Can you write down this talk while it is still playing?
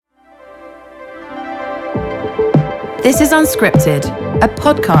This is Unscripted, a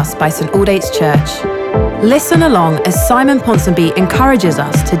podcast by St Aldate's Church. Listen along as Simon Ponsonby encourages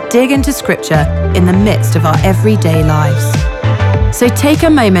us to dig into Scripture in the midst of our everyday lives. So take a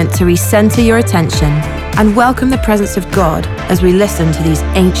moment to recenter your attention and welcome the presence of God as we listen to these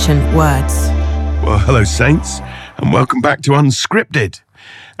ancient words. Well, hello, saints, and welcome back to Unscripted.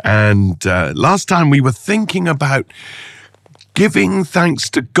 And last time we were thinking about giving thanks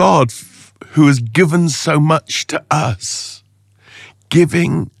to God who has given so much to us.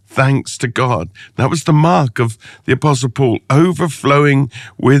 Giving thanks to God. That was the mark of the Apostle Paul, overflowing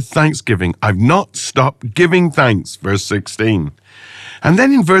with thanksgiving. I've not stopped giving thanks, verse 16. And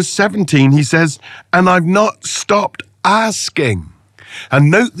then in verse 17, he says, and I've not stopped asking.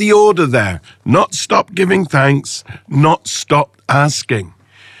 And note the order there, not stop giving thanks, not stop asking.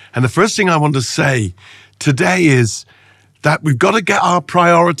 And the first thing I want to say today is that we've got to get our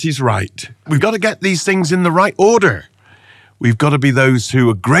priorities right. We've got to get these things in the right order. We've got to be those who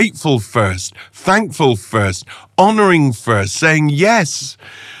are grateful first, thankful first, honoring first, saying yes,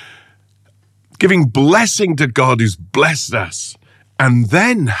 giving blessing to God who's blessed us. And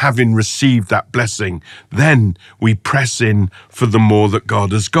then, having received that blessing, then we press in for the more that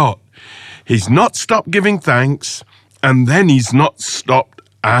God has got. He's not stopped giving thanks, and then he's not stopped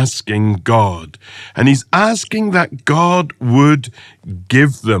asking God. And he's asking that God would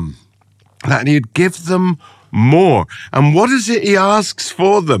give them, that he'd give them more. And what is it he asks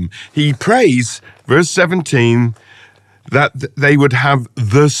for them? He prays, verse 17, that they would have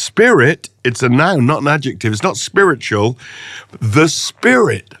the Spirit, it's a noun, not an adjective, it's not spiritual, the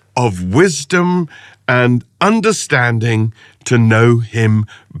Spirit of wisdom and understanding to know him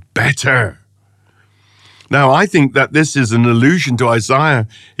better. Now, I think that this is an allusion to Isaiah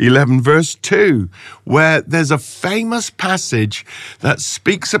 11, verse 2, where there's a famous passage that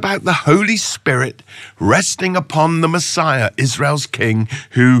speaks about the Holy Spirit resting upon the Messiah, Israel's King,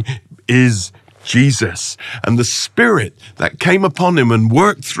 who is Jesus, and the Spirit that came upon him and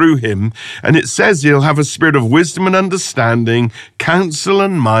worked through him. And it says he'll have a spirit of wisdom and understanding, counsel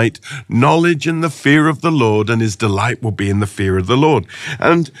and might, knowledge and the fear of the Lord, and his delight will be in the fear of the Lord.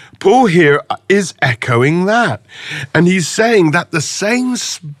 And Paul here is echoing that. And he's saying that the same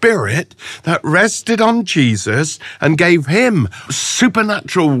Spirit that rested on Jesus and gave him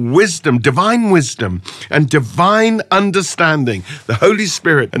supernatural wisdom, divine and divine understanding, the Holy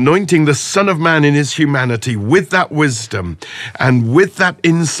Spirit anointing the Son of Man in his humanity with that wisdom and with that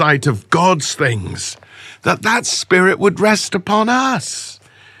insight of God's things, that Spirit would rest upon us.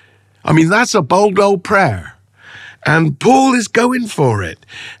 I mean, that's a bold old prayer. And Paul is going for it.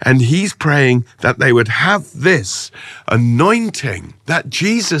 And he's praying that they would have this anointing that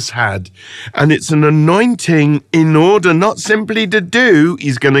Jesus had. And it's an anointing in order not simply to do,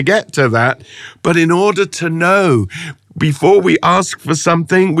 he's going to get to that, but in order to know. Before we ask for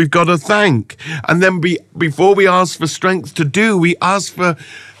something, we've got to thank. And then before we ask for strength to do, we ask for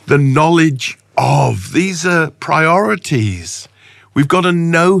the knowledge of. These are priorities. We've got to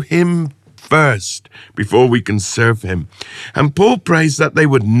know him first before we can serve him. And Paul prays that they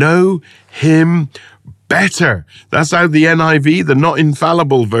would know him better. That's how the NIV, the not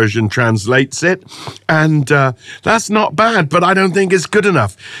infallible version, translates it. And that's not bad, but I don't think it's good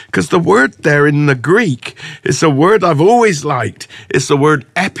enough, because the word there in the Greek is a word I've always liked. It's the word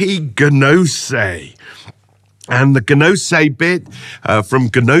epigenose. And the gnose bit from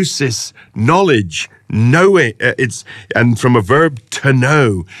gnosis, knowledge, knowing, and from a verb to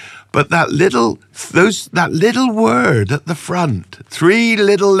know. But that little word at the front, 3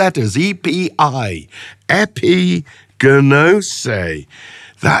 little letters, E-P-I, epigenose,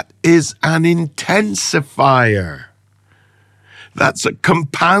 that is an intensifier. That's a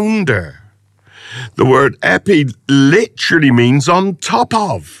compounder. The word epi literally means on top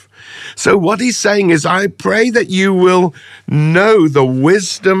of. So what he's saying is, I pray that you will know the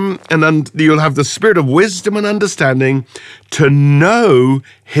wisdom and you'll have the spirit of wisdom and understanding to know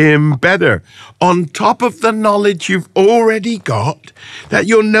him better. On top of the knowledge you've already got, that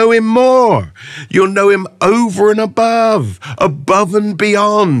you'll know him more. You'll know him over and above and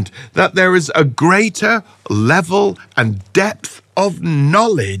beyond, that there is a greater level and depth of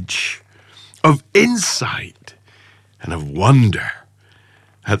knowledge, of insight, and of wonder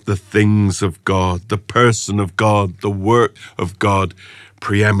at the things of God, the person of God, the work of God,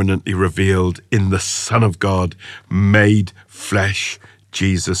 preeminently revealed in the Son of God, made flesh,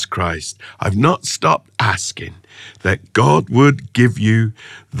 Jesus Christ. I've not stopped asking that God would give you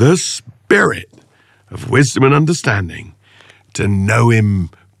the spirit of wisdom and understanding to know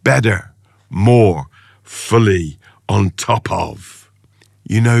him better, more fully, on top of.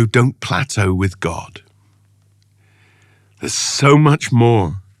 You know, don't plateau with God. There's so much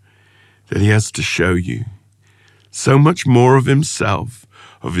more that he has to show you. So much more of himself,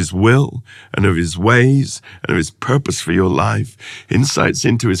 of his will and of his ways and of his purpose for your life. Insights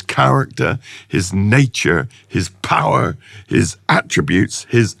into his character, his nature, his power, his attributes,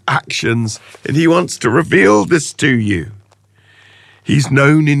 his actions. And he wants to reveal this to you. He's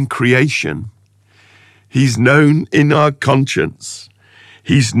known in creation. He's known in our conscience.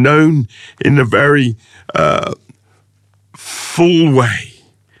 He's known in a very full way,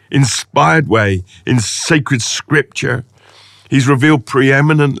 inspired way, in sacred scripture. He's revealed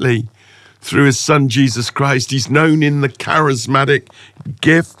preeminently through his son, Jesus Christ. He's known in the charismatic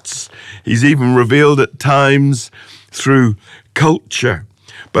gifts. He's even revealed at times through culture.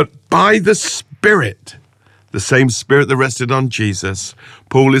 But by the Spirit, the same Spirit that rested on Jesus,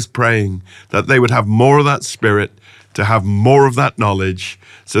 Paul is praying that they would have more of that Spirit, to have more of that knowledge,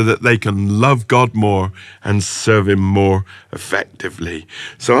 so that they can love God more and serve him more effectively.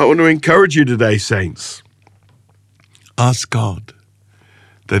 So I want to encourage you today, saints. Ask God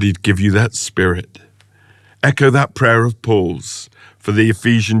that he'd give you that Spirit. Echo that prayer of Paul's for the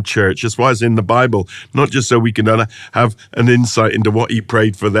Ephesian church. That's why it's in the Bible, not just so we can have an insight into what he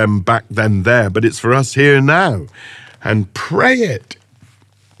prayed for them back then there, but it's for us here now. And pray it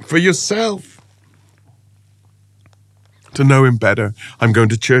for yourself to know him better. I'm going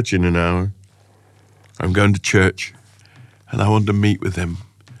to church in an hour. I'm going to church and I want to meet with him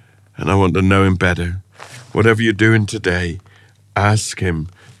and I want to know him better. Whatever you're doing today, ask him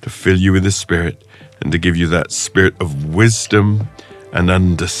to fill you with the Spirit and to give you that spirit of wisdom and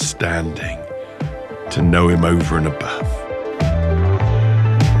understanding to know him over and above.